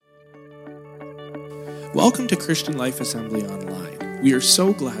Welcome to Christian Life Assembly Online. We are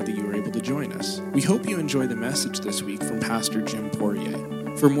so glad that you were able to join us. We hope you enjoy the message this week from Pastor Jim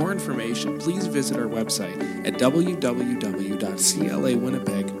Poirier. For more information, please visit our website at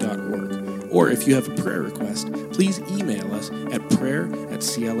www.clawinnipeg.org. Or if you have a prayer request, please email us at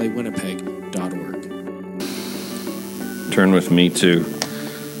prayer@clawinnipeg.org. Turn with me to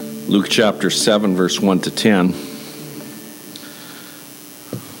Luke chapter 7, verse 1 to 10.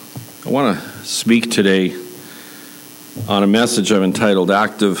 I want to speak today on a message I've entitled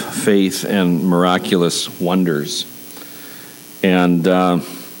Active Faith and Miraculous Wonders. And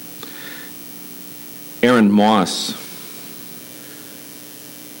Aaron Moss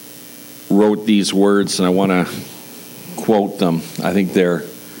wrote these words, and I want to quote them. I think they're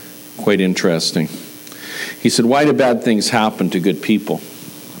quite interesting. He said, "Why do bad things happen to good people?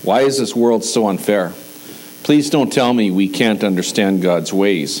 Why is this world so unfair? Please don't tell me we can't understand God's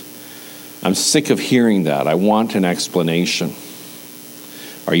ways. I'm sick of hearing that. I want an explanation."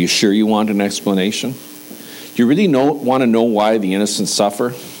 Are you sure you want an explanation? Do you really want to know why the innocent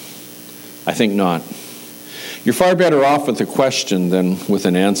suffer? I think not. You're far better off with a question than with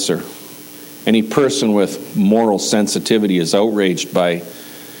an answer. Any person with moral sensitivity is outraged by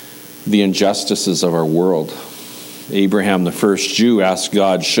the injustices of our world. Abraham, the first Jew, asked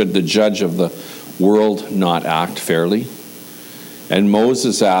God, should the judge of the world not act fairly? And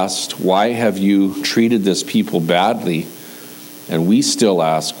Moses asked, why have you treated this people badly? And we still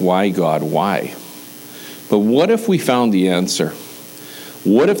ask, why, God, why? But what if we found the answer?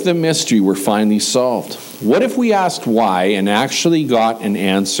 What if the mystery were finally solved? What if we asked why and actually got an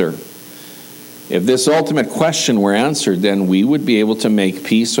answer? If this ultimate question were answered, then we would be able to make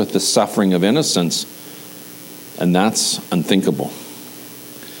peace with the suffering of innocence. And that's unthinkable.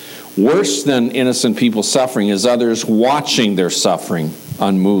 Worse than innocent people suffering is others watching their suffering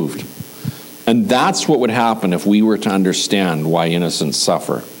unmoved. And that's what would happen if we were to understand why innocents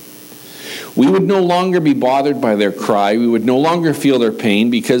suffer. We would no longer be bothered by their cry. We would no longer feel their pain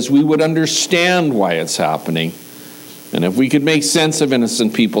because we would understand why it's happening. And if we could make sense of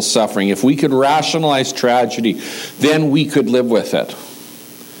innocent people suffering, if we could rationalize tragedy, then we could live with it.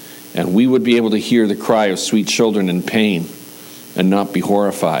 And we would be able to hear the cry of sweet children in pain and not be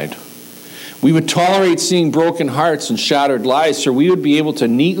horrified. We would tolerate seeing broken hearts and shattered lives, so we would be able to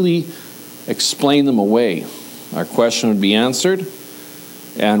neatly explain them away. Our question would be answered,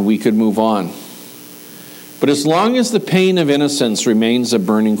 and we could move on. But as long as the pain of innocence remains a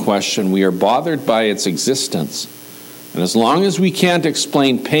burning question, we are bothered by its existence. And as long as we can't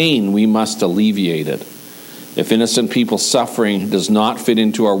explain pain, we must alleviate it. If innocent people's suffering does not fit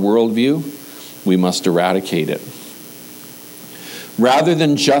into our worldview, we must eradicate it. Rather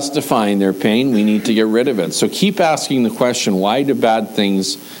than justifying their pain, we need to get rid of it. So keep asking the question, why do bad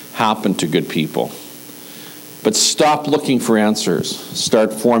things happen to good people? But stop looking for answers.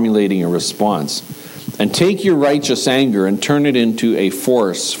 Start formulating a response. And take your righteous anger and turn it into a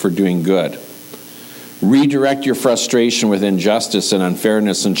force for doing good. Redirect your frustration with injustice and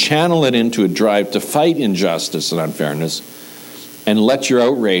unfairness and channel it into a drive to fight injustice and unfairness. And let your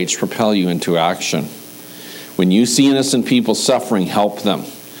outrage propel you into action. When you see innocent people suffering, help them.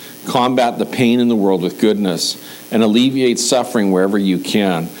 Combat the pain in the world with goodness and alleviate suffering wherever you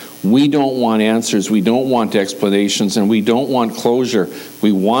can. We don't want answers, we don't want explanations, and we don't want closure.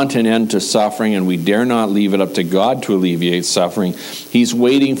 We want an end to suffering, and we dare not leave it up to God to alleviate suffering. He's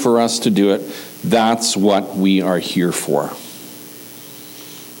waiting for us to do it. That's what we are here for.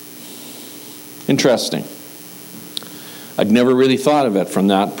 Interesting. I'd never really thought of it from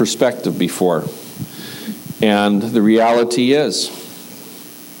that perspective before. And the reality is,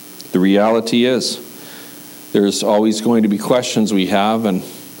 there's always going to be questions we have, and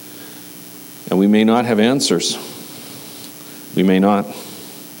we may not have answers. We may not.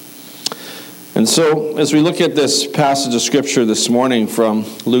 And so, as we look at this passage of Scripture this morning from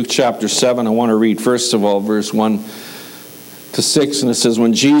Luke chapter 7, I want to read, first of all, verse 1 to 6, and it says,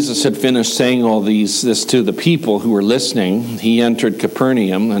 when Jesus had finished saying all this to the people who were listening, he entered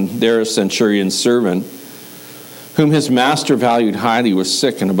Capernaum, and there a centurion's servant, whom his master valued highly, was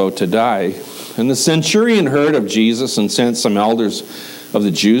sick and about to die. And the centurion heard of Jesus and sent some elders of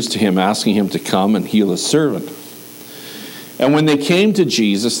the Jews to him, asking him to come and heal his servant. And when they came to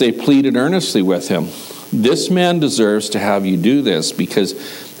Jesus, they pleaded earnestly with him, this man deserves to have you do this,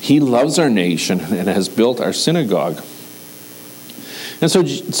 because he loves our nation and has built our synagogue. And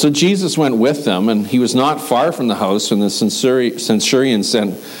so Jesus went with them, and he was not far from the house when the centurion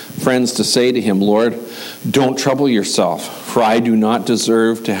sent friends to say to him, Lord, don't trouble yourself, for I do not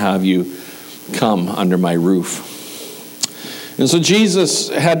deserve to have you come under my roof. And so Jesus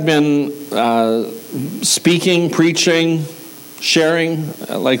had been speaking, preaching, sharing,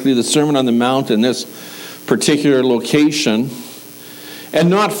 likely the Sermon on the Mount in this particular location. And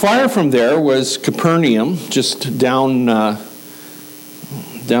not far from there was Capernaum, just down the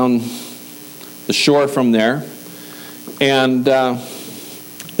shore from there. And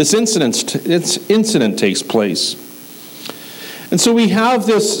this incident takes place. And so we have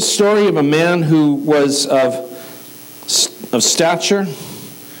this story of a man who was of stature.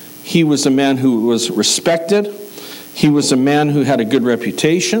 He was a man who was respected. He was a man who had a good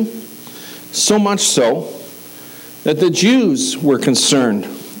reputation. So much so that the Jews were concerned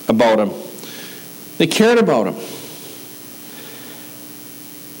about him. They cared about him.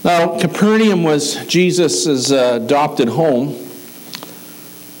 Now, Capernaum was Jesus' adopted home.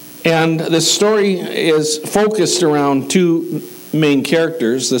 And this story is focused around two main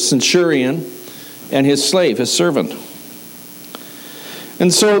characters, the centurion and his slave, his servant.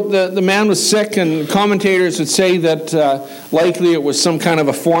 And so the man was sick, and commentators would say that likely it was some kind of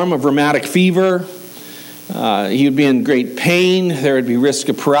a form of rheumatic fever. He would be in great pain. There would be risk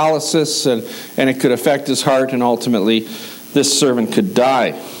of paralysis, and it could affect his heart, and ultimately this servant could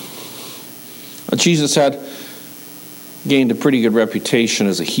die. Jesus had gained a pretty good reputation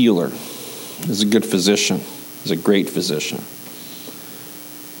as a healer, as a good physician, as a great physician.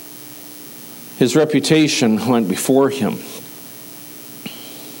 His reputation went before him.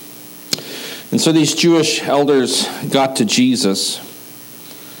 And so these Jewish elders got to Jesus,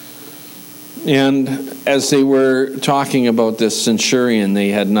 and as they were talking about this centurion,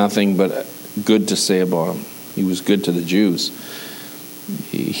 they had nothing but good to say about him. He was good to the Jews.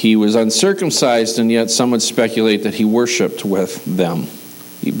 He was uncircumcised, and yet some would speculate that he worshipped with them.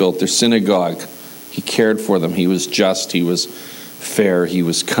 He built their synagogue. He cared for them. He was just. He was fair. He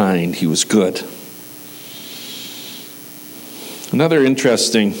was kind. He was good. Another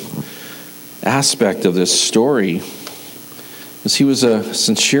interesting aspect of this story is he was a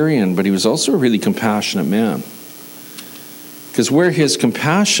centurion, but he was also a really compassionate man. Because where his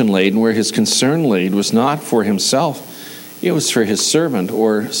compassion laid and where his concern laid was not for himself, it was for his servant,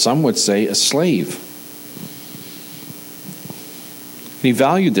 or some would say a slave. And he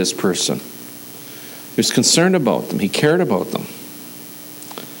valued this person. He was concerned about them. He cared about them.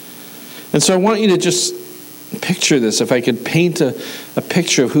 And so I want you to just picture this. If I could paint a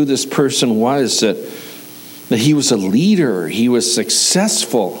picture of who this person was, that he was a leader, he was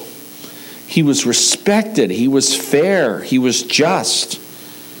successful, he was respected, he was fair, he was just,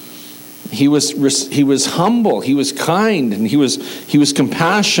 he was humble, he was kind, and he was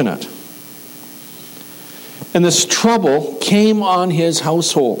compassionate. And this trouble came on his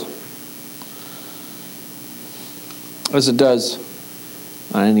household, as it does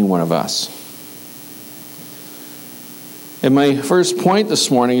on any one of us. And my first point this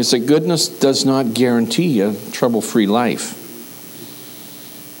morning is that goodness does not guarantee a trouble-free life.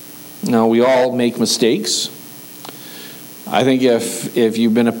 Now, we all make mistakes. I think if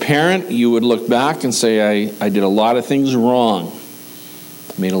you've been a parent, you would look back and say, I did a lot of things wrong.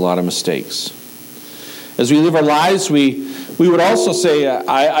 I made a lot of mistakes. As we live our lives, we would also say,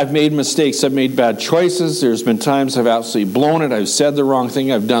 I've made mistakes. I've made bad choices. There's been times I've absolutely blown it. I've said the wrong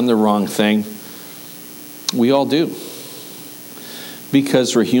thing. I've done the wrong thing. We all do.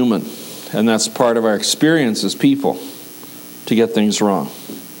 Because we're human, and that's part of our experience as people, to get things wrong.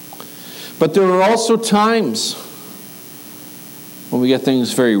 But there are also times when we get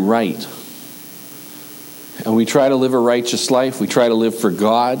things very right, and we try to live a righteous life, we try to live for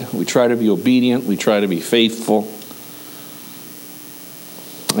God, we try to be obedient, we try to be faithful,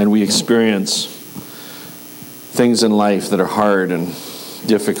 and we experience things in life that are hard and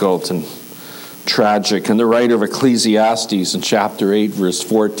difficult and tragic. And the writer of Ecclesiastes in chapter 8, verse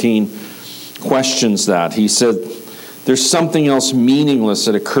 14, questions that. He said, there's something else meaningless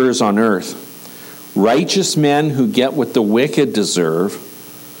that occurs on earth. Righteous men who get what the wicked deserve,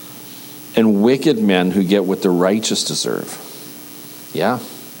 and wicked men who get what the righteous deserve. Yeah,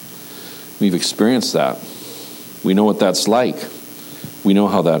 we've experienced that. We know what that's like. We know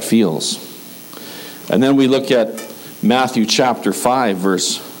how that feels. And then we look at Matthew chapter 5,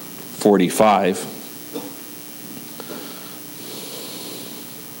 verse 45.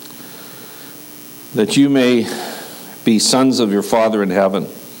 That you may be sons of your Father in heaven.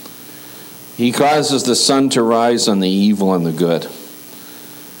 He causes the sun to rise on the evil and the good,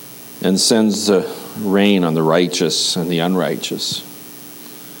 and sends the rain on the righteous and the unrighteous.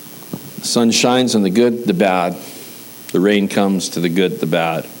 The sun shines on the good, the bad. The rain comes to the good, the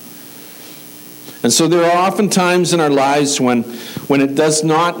bad. And so there are often times in our lives when it does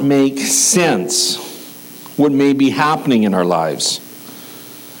not make sense, what may be happening in our lives.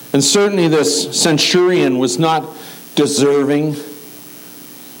 And certainly this centurion was not deserving.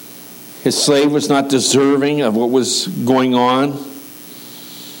 His slave was not deserving of what was going on.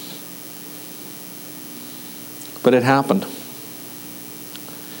 But it happened.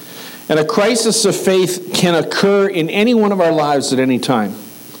 And a crisis of faith can occur in any one of our lives at any time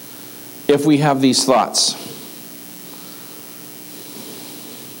if we have these thoughts.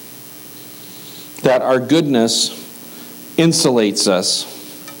 That our goodness insulates us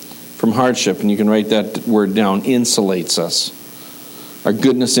from hardship. And you can write that word down, insulates us. Our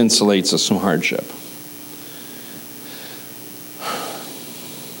goodness insulates us from hardship.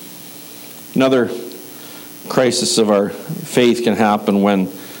 Another crisis of our faith can happen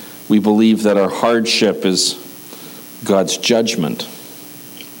when we believe that our hardship is God's judgment.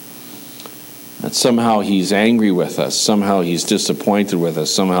 That somehow He's angry with us, somehow He's disappointed with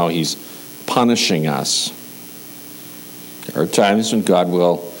us, somehow He's punishing us. There are times when God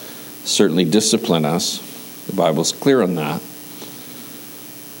will certainly discipline us. The Bible's clear on that.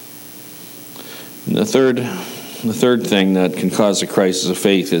 And the third thing that can cause a crisis of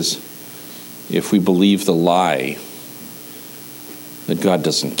faith is if we believe the lie that God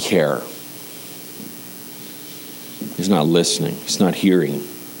doesn't care. He's not listening. He's not hearing.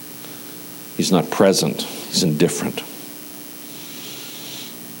 He's not present. He's indifferent.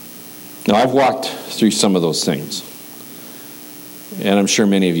 Now, I've walked through some of those things, and I'm sure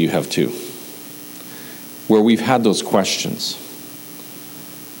many of you have too, where we've had those questions.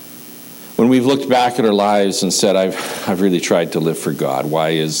 When we've looked back at our lives and said, I've really tried to live for God. Why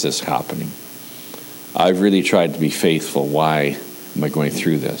is this happening? I've really tried to be faithful. Why am I going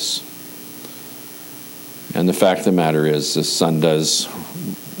through this? And the fact of the matter is, the sun does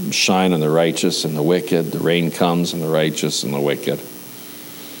shine on the righteous and the wicked. The rain comes on the righteous and the wicked.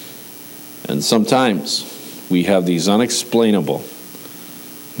 And sometimes we have these unexplainable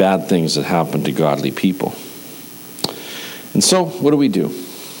bad things that happen to godly people. And so, what do?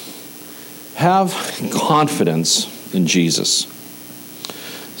 Have confidence in Jesus.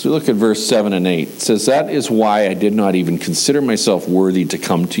 So we look at verse 7 and 8. It says, "That is why I did not even consider myself worthy to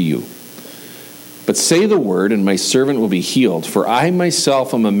come to you. But say the word, and my servant will be healed. For I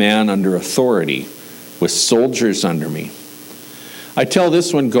myself am a man under authority, with soldiers under me. I tell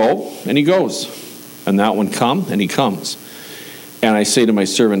this one, go, and he goes. And that one, come, and he comes. And I say to my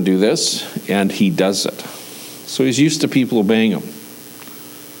servant, do this, and he does it." So he's used to people obeying him.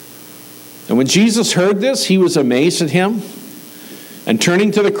 And when Jesus heard this, he was amazed at him. And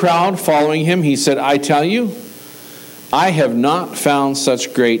turning to the crowd following him, he said, "I tell you, I have not found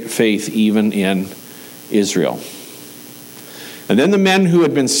such great faith even in Israel." And then the men who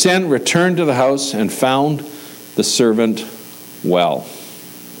had been sent returned to the house and found the servant well.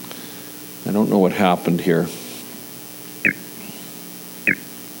 I don't know what happened here.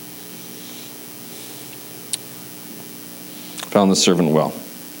 Found the servant well.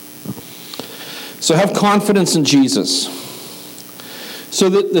 So have confidence in Jesus. So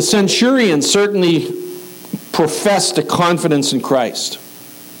the centurion certainly professed a confidence in Christ.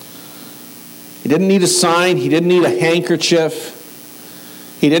 He didn't need a sign. He didn't need a handkerchief.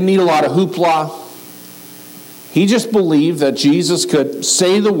 He didn't need a lot of hoopla. He just believed that Jesus could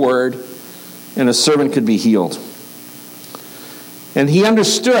say the word and a servant could be healed. And he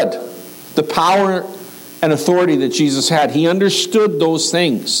understood the power and authority that Jesus had. He understood those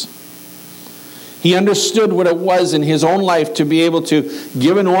things. He understood what it was in his own life to be able to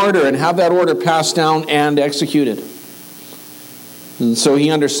give an order and have that order passed down and executed. And so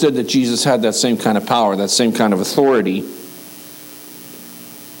he understood that Jesus had that same kind of power, that same kind of authority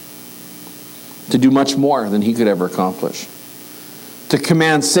to do much more than he could ever accomplish. To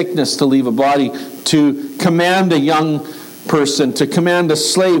command sickness to leave a body, to command a young person, to command a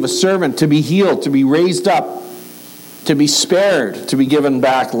slave, a servant to be healed, to be raised up, to be spared, to be given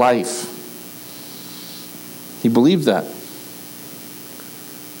back life. He believed that.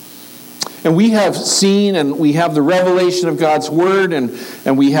 And we have seen and we have the revelation of God's Word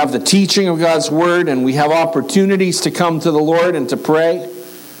and we have the teaching of God's Word and we have opportunities to come to the Lord and to pray.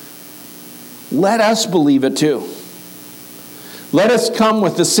 Let us believe it too. Let us come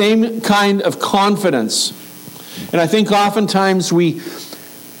with the same kind of confidence. And I think oftentimes we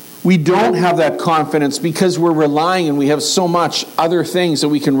don't have that confidence because we're relying and we have so much other things that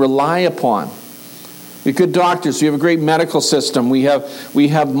we can rely upon. We have good doctors. We have a great medical system. We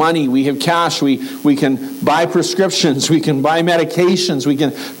have money. We have cash. We can buy prescriptions. We can buy medications. We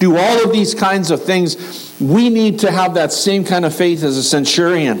can do all of these kinds of things. We need to have that same kind of faith as a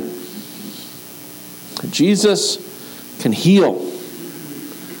centurion. Jesus can heal.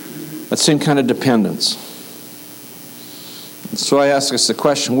 That same kind of dependence. So I ask us the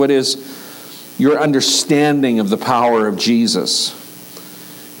question, what is your understanding of the power of Jesus?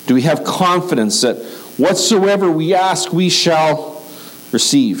 Do we have confidence that whatsoever we ask, we shall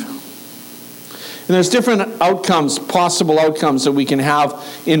receive? And there's different outcomes, possible outcomes that we can have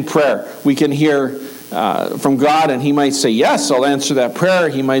in prayer. We can hear from God, and He might say, yes, I'll answer that prayer.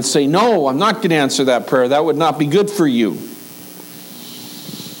 He might say, no, I'm not going to answer that prayer. That would not be good for you.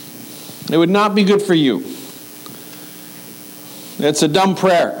 It would not be good for you. It's a dumb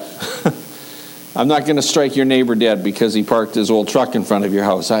prayer. I'm not going to strike your neighbor dead because he parked his old truck in front of your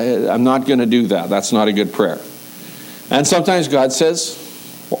house. I'm not going to do that. That's not a good prayer. And sometimes God says,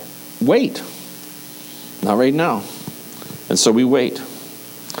 wait. Not right now. And so we wait.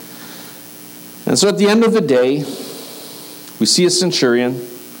 And so at the end of the day, we see a centurion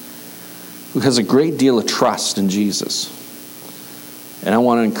who has a great deal of trust in Jesus. And I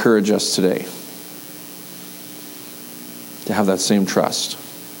want to encourage us today to have that same trust.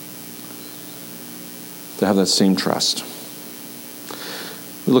 To have that same trust.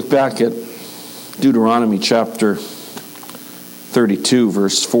 We look back at Deuteronomy chapter 32,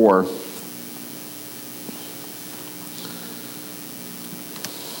 verse 4.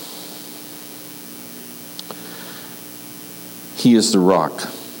 He is the rock.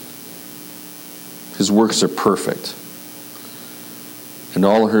 His works are perfect. And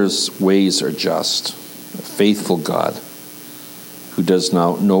all His ways are just. A faithful God who does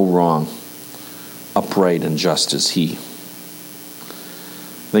no wrong. Upright and just is He.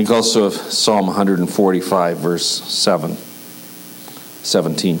 Think also of Psalm 145, verse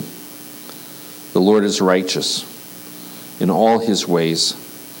 17. The Lord is righteous in all His ways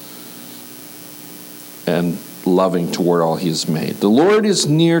and loving toward all He has made. The Lord is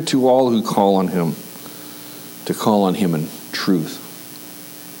near to all who call on Him, to call on Him in truth.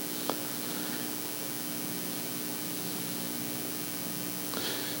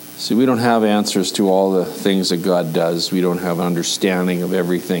 See, we don't have answers to all the things that God does. We don't have an understanding of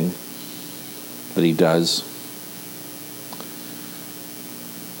everything that He does.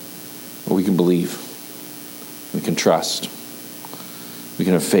 But we can believe. We can trust. We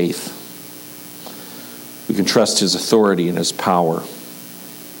can have faith. We can trust His authority and His power.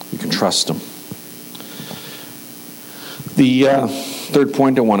 We can trust Him. The third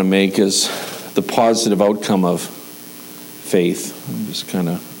point I want to make is the positive outcome of faith. I'm just kind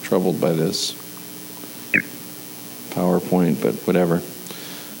of troubled by this PowerPoint, but whatever.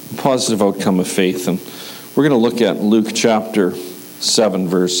 The positive outcome of faith. And we're going to look at Luke chapter 7,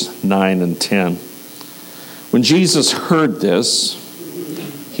 verse 9 and 10. When Jesus heard this,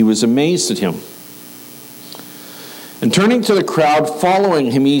 He was amazed at him. And turning to the crowd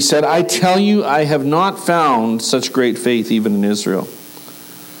following Him, He said, I tell you, I have not found such great faith even in Israel.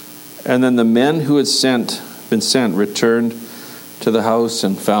 And then the men who had been sent returned to the house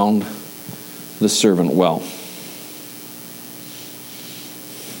and found the servant well.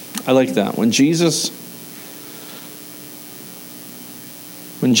 I like that. When Jesus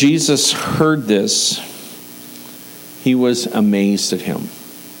heard this, He was amazed at him.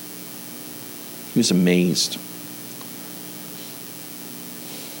 He was amazed.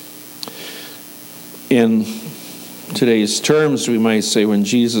 In today's terms, we might say when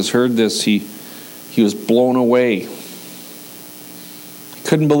Jesus heard this, he was blown away. He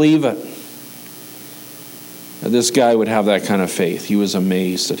couldn't believe it. That this guy would have that kind of faith. He was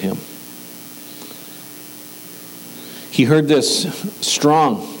amazed at him. He heard this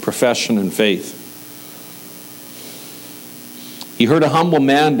strong profession in faith. He heard a humble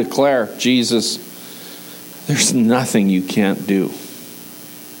man declare, Jesus, there's nothing you can't do.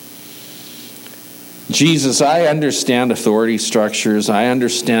 Jesus, I understand authority structures. I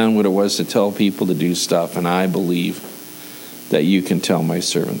understand what it was to tell people to do stuff, and I believe that you can tell my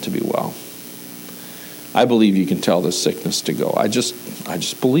servant to be well. I believe you can tell this sickness to go. I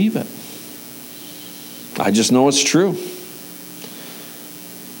just believe it. I just know it's true.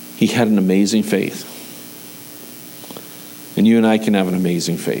 He had an amazing faith. And you and I can have an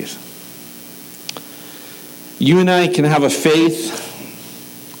amazing faith. You and I can have a faith.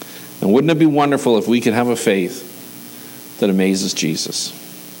 And wouldn't it be wonderful if we could have a faith that amazes Jesus?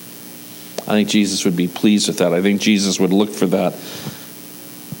 I think Jesus would be pleased with that. I think Jesus would look for that.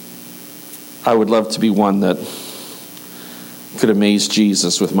 I would love to be one that could amaze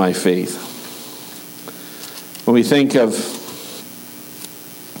Jesus with my faith. When we think of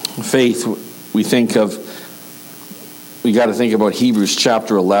faith, we got to think about Hebrews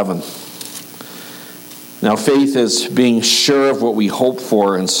chapter 11. Now, faith is being sure of what we hope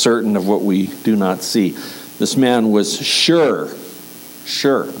for and certain of what we do not see. This man was sure.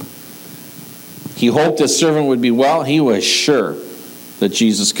 He hoped his servant would be well. He was sure that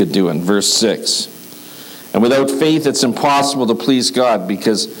Jesus could do it. Verse 6. And without faith, it's impossible to please God,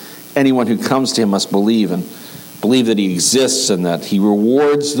 because anyone who comes to him must believe that he exists and that he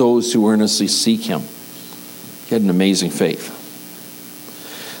rewards those who earnestly seek him. He had an amazing faith.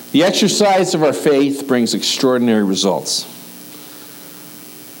 The exercise of our faith brings extraordinary results.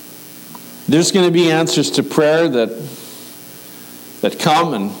 There's going to be answers to prayer that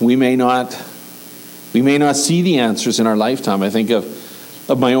come, and we may not see the answers in our lifetime. I think of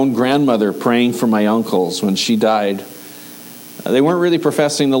my own grandmother praying for my uncles when she died. They weren't really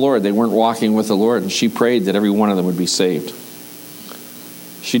professing the Lord. They weren't walking with the Lord, and she prayed that every one of them would be saved.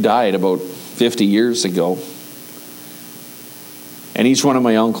 She died about 50 years ago. And each one of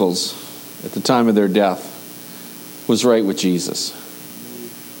my uncles, at the time of their death, was right with Jesus.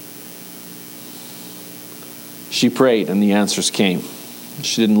 She prayed, and the answers came.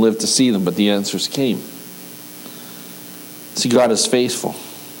 She didn't live to see them, but the answers came. See, God is faithful.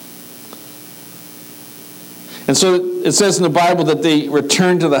 And so it says in the Bible that they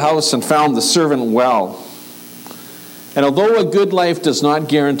returned to the house and found the servant well. And although a good life does not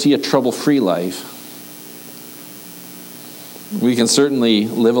guarantee a trouble-free life, we can certainly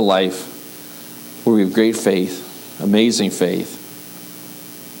live a life where we have great faith, amazing faith,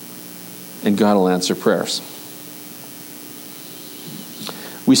 and God will answer prayers.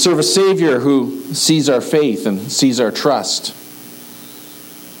 We serve a Savior who sees our faith and sees our trust.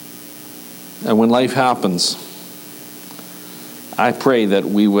 And when life happens, I pray that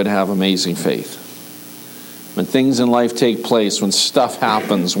we would have amazing faith. When things in life take place, when stuff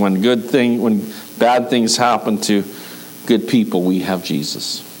happens, when bad things happen to good people, we have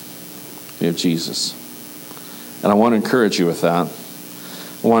Jesus. We have Jesus. And I want to encourage you with that.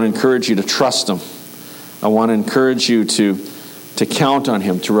 I want to encourage you to trust him. I want to encourage you to count on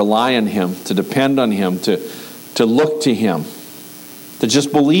him, to rely on him, to depend on him, to look to him, to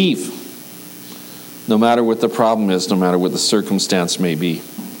just believe, no matter what the problem is, no matter what the circumstance may be,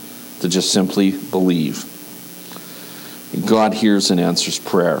 to just simply believe. God hears and answers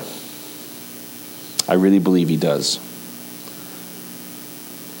prayer. I really believe he does.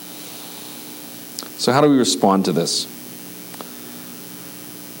 So how do we respond to this?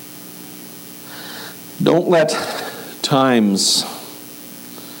 Don't let times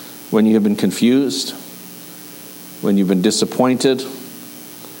when you have been confused, when you've been disappointed,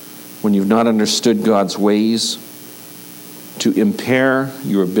 when you've not understood God's ways, to impair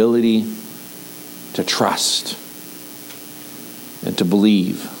your ability to trust and to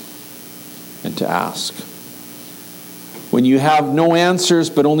believe and to ask. When you have no answers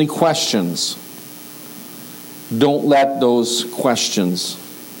but only questions, don't let those questions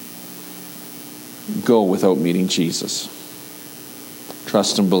go without meeting Jesus.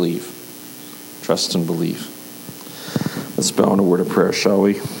 Trust and believe. Trust and believe. Let's bow in a word of prayer, shall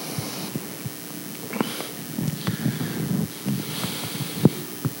we?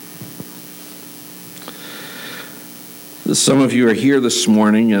 Some of you are here this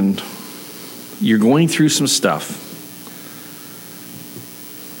morning and you're going through some stuff.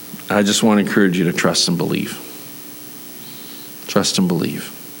 I just want to encourage you to trust and believe. Trust and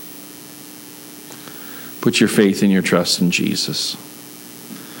believe. Put your faith and your trust in Jesus.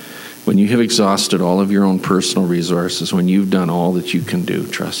 When you have exhausted all of your own personal resources, when you've done all that you can do,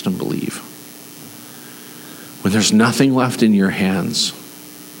 trust and believe. When there's nothing left in your hands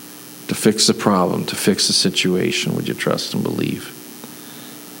to fix the problem, to fix the situation, would you trust and believe?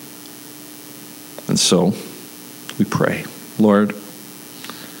 And so, we pray. Lord,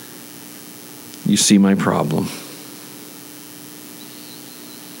 you see my problem.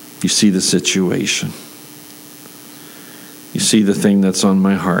 You see the situation. You see the thing that's on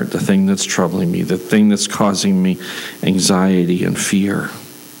my heart, the thing that's troubling me, the thing that's causing me anxiety and fear.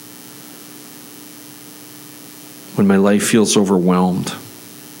 When my life feels overwhelmed,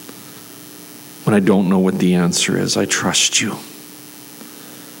 when I don't know what the answer is, I trust you.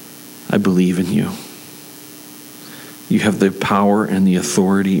 I believe in you. You have the power and the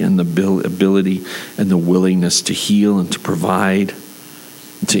authority and the ability and the willingness to heal and to provide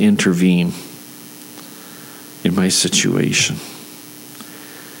and to intervene in my situation,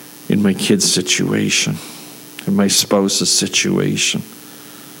 in my kid's situation, in my spouse's situation,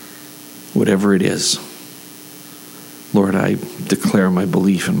 whatever it is. Lord, I declare my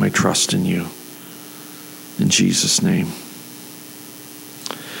belief and my trust in you. In Jesus' name.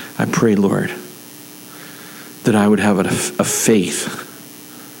 I pray, Lord, that I would have a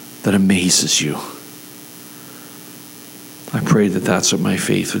faith that amazes you. I pray that that's what my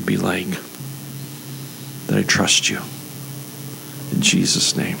faith would be like. That I trust you. In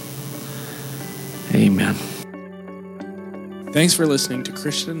Jesus' name. Amen. Thanks for listening to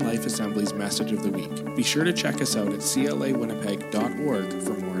Christian Life Assembly's Message of the Week. Be sure to check us out at clawinnipeg.org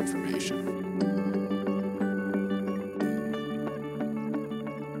for more information.